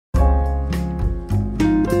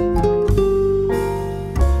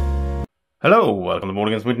Hello, welcome to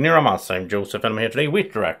Mornings with Niramas. I'm Joseph and I'm here today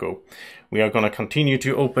with Draco. We are going to continue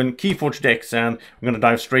to open Keyforge decks and we're going to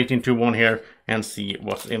dive straight into one here and see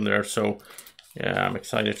what's in there. So yeah, I'm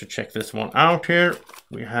excited to check this one out here.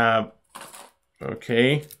 We have,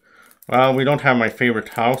 okay, well, we don't have my favorite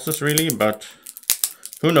houses really, but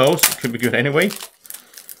who knows, it could be good anyway.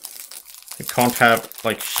 You can't have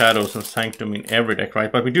like Shadows and Sanctum in every deck,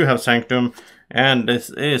 right? But we do have Sanctum, and this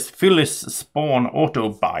is Phyllis Spawn Auto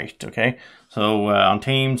Bite, okay? So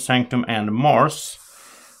Untamed, Sanctum, and Mars.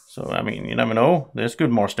 So, I mean, you never know. There's good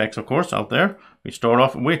Mars decks, of course, out there. We start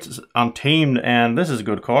off with Untamed, and this is a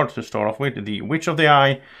good card to start off with. The Witch of the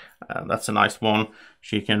Eye, that's a nice one.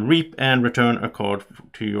 She can reap and return a card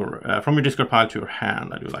to your from your discard pile to your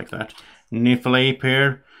hand. I do like that. Niflape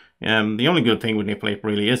here. The only good thing with Niflape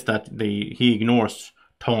really is that he ignores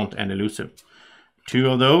Taunt and Elusive. Two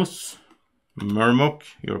of those. Murmuk,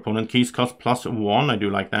 your opponent keys cost +1, I do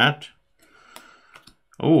like that.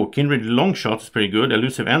 Oh, Kindred Longshot is pretty good,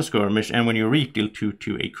 Elusive and Skirmish, and when you reap, deal 2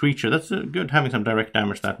 to a creature. That's good, having some direct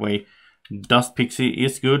damage that way. Dust Pixie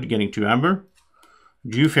is good, getting 2 Amber.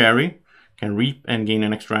 Dew Fairy can reap and gain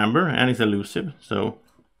an extra Amber, and it's elusive, so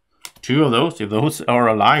 2 of those. If those are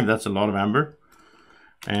alive, that's a lot of Amber.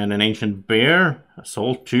 And an Ancient Bear,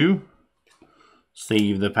 Assault 2.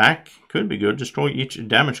 Save the pack, could be good. Destroy each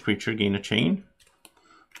damaged creature, gain a chain.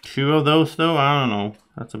 2 of those though, I don't know,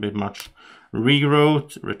 that's a bit much.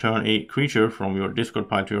 Regrowth, return a creature from your discard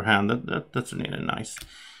pile to your hand. That's really nice.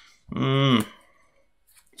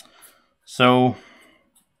 So,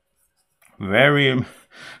 a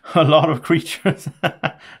lot of creatures.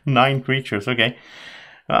 9 creatures, okay.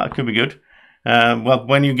 It could be good. Well,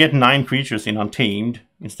 when you get 9 creatures in Untamed,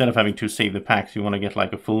 instead of having to save the packs, you want to get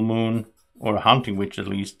like a Full Moon or a Hunting Witch at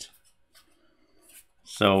least.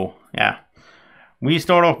 So, yeah. We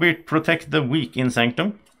start off with Protect the Weak in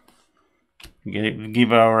Sanctum. Give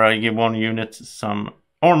one unit some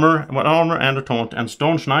armor, and a taunt. And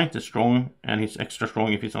Staunch Knight is strong, and he's extra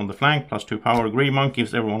strong if he's on the flank. +2 power. Grey Monk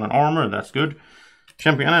gives everyone an armor, that's good.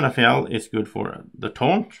 Champion NFL is good for the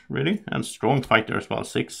taunt, really. And Strong Fighter as well,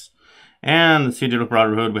 6. And Sigil of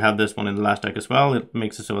Brotherhood, we have this one in the last deck as well. It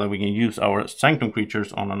makes it so that we can use our Sanctum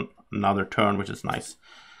creatures on another turn, which is nice.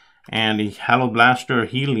 And the Hallowed Blaster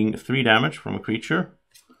healing 3 damage from a creature.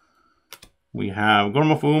 We have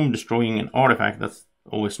Gorm of Oom destroying an artifact, that's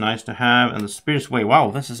always nice to have. And the Spirit's Way,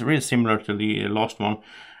 wow, this is really similar to the last one.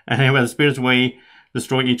 Anyway, the Spirit's Way,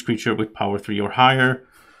 destroy each creature with power 3 or higher.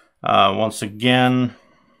 Once again,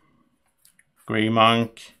 Grey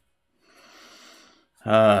Monk.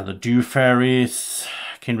 The Dew Fairies,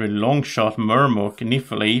 Kindred Longshot, Murmuk,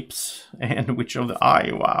 Niflapes, and Witch of the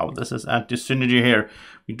Eye. Wow, this is anti-synergy here.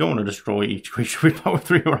 We don't want to destroy each creature with power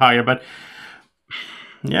 3 or higher, but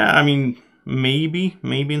yeah, I mean, maybe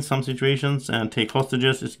in some situations. And Take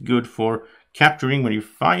Hostages is good for capturing when you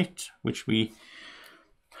fight, which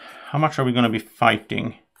how much are we going to be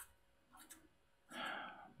fighting?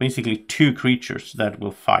 Basically 2 creatures that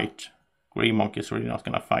will fight. Grey Monk is really not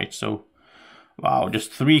going to fight, so wow,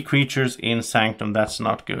 just 3 creatures in Sanctum, that's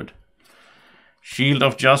not good. Shield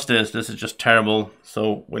of Justice, this is just terrible.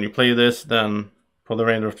 So when you play this, then for the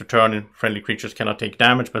remainder of the turn, friendly creatures cannot take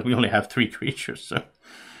damage, but we only have 3 creatures. So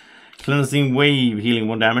Cleansing Wave, healing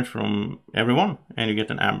 1 damage from everyone, and you get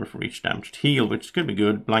an Amber for each damaged heal, which could be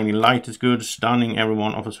good. Blinding Light is good, stunning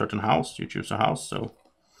everyone of a certain house. You choose a house, so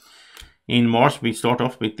in Mars, we start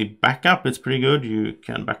off with the backup. It's pretty good. You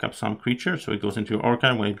can back up some creature, so it goes into your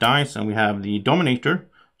archive when it dies. And we have the Dominator,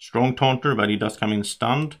 strong taunter, but he does come in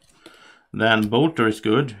stunned. Then Bolter is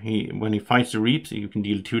good. When he fights the Reaps, you can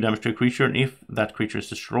deal 2 damage to a creature, and if that creature is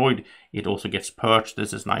destroyed, it also gets purged.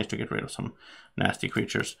 This is nice to get rid of some nasty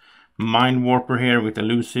creatures. Mind Warper here with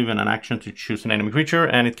Elusive and an action to choose an enemy creature,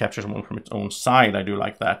 and it captures one from its own side. I do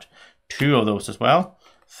like that. 2 of those as well.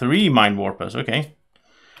 3 Mind Warpers, okay.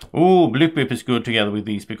 Oh, Blip Whip is good together with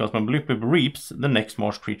these, because when Blip Whip reaps, the next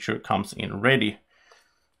Marsh creature comes in ready.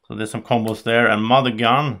 So there's some combos there. And Mother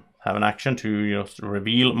Gun have an action to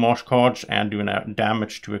reveal Marsh cards and do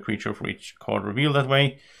damage to a creature for each card revealed that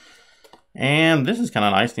way. And this is kind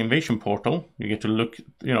of nice, the Invasion Portal. You get to look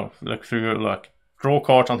through your luck. Draw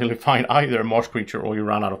cards until you find either a Marsh creature or you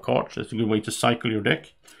run out of cards. It's a good way to cycle your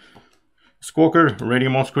deck. Squawker, ready a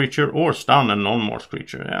Marsh creature, or stun a non-Marsh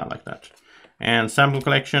creature. Yeah, I like that. And Sample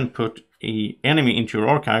Collection, put an enemy into your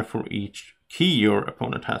archive for each key your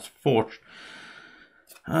opponent has forged.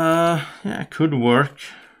 Yeah, could work.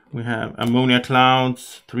 We have Ammonia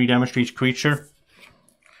Clouds, 3 damage to each creature.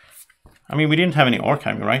 I mean, we didn't have any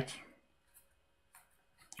archiving, right?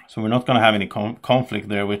 So we're not going to have any conflict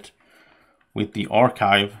there with the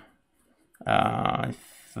archive. I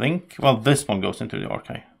think, well, this one goes into the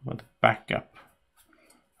archive, but backup.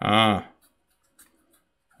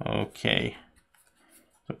 Okay.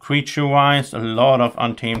 So creature-wise, a lot of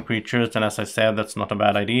untamed creatures, and as I said, that's not a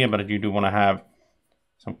bad idea, but you do want to have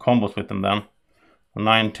some combos with them then.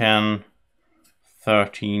 9, 10,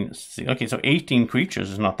 13, okay, so 18 creatures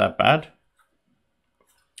is not that bad,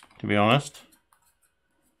 to be honest.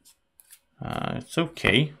 It's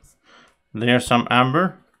okay. There's some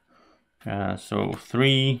amber. So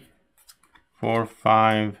 3, 4,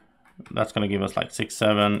 5. That's going to give us like 6,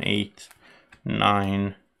 7, 8,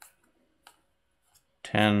 9,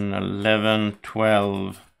 10, 11,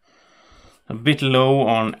 12. A bit low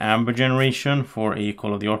on amber generation for a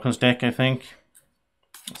Call of the Archons deck, I think.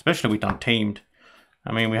 Especially with Untamed.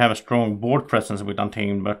 I mean, we have a strong board presence with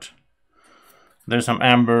Untamed, but there's some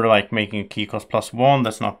amber like making a key cost +1.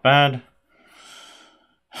 That's not bad.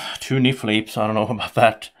 2 Niflapes, I don't know about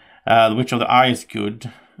that. The Witch of the Eye is good.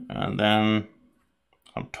 And then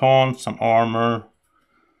some taunt, some armor.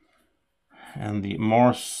 And the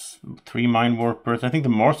Mars, 3 Mind Warpers. I think the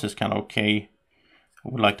Mars is kind of okay. I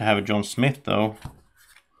would like to have a John Smith though.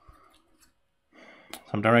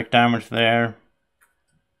 Some direct damage there.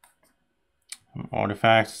 Some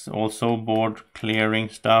artifacts, also board clearing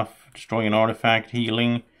stuff. Destroying an artifact,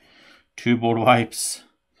 healing. 2 board wipes.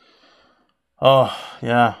 Oh,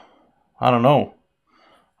 yeah. I don't know.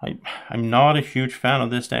 I'm not a huge fan of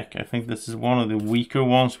this deck. I think this is one of the weaker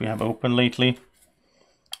ones we have open lately.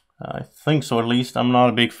 I think so, at least. I'm not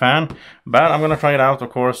a big fan, but I'm going to try it out,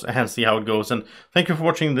 of course, and see how it goes. And thank you for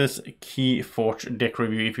watching this Keyforge deck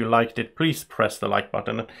review. If you liked it, please press the like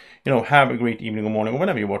button. And, you know, have a great evening or morning, or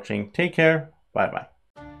whenever you're watching. Take care. Bye-bye.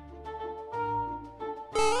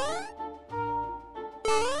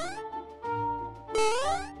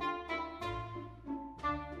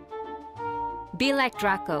 Be like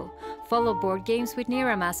Draco. Follow Board Games with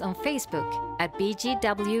Niramas on Facebook at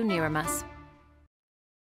BGW Niramas.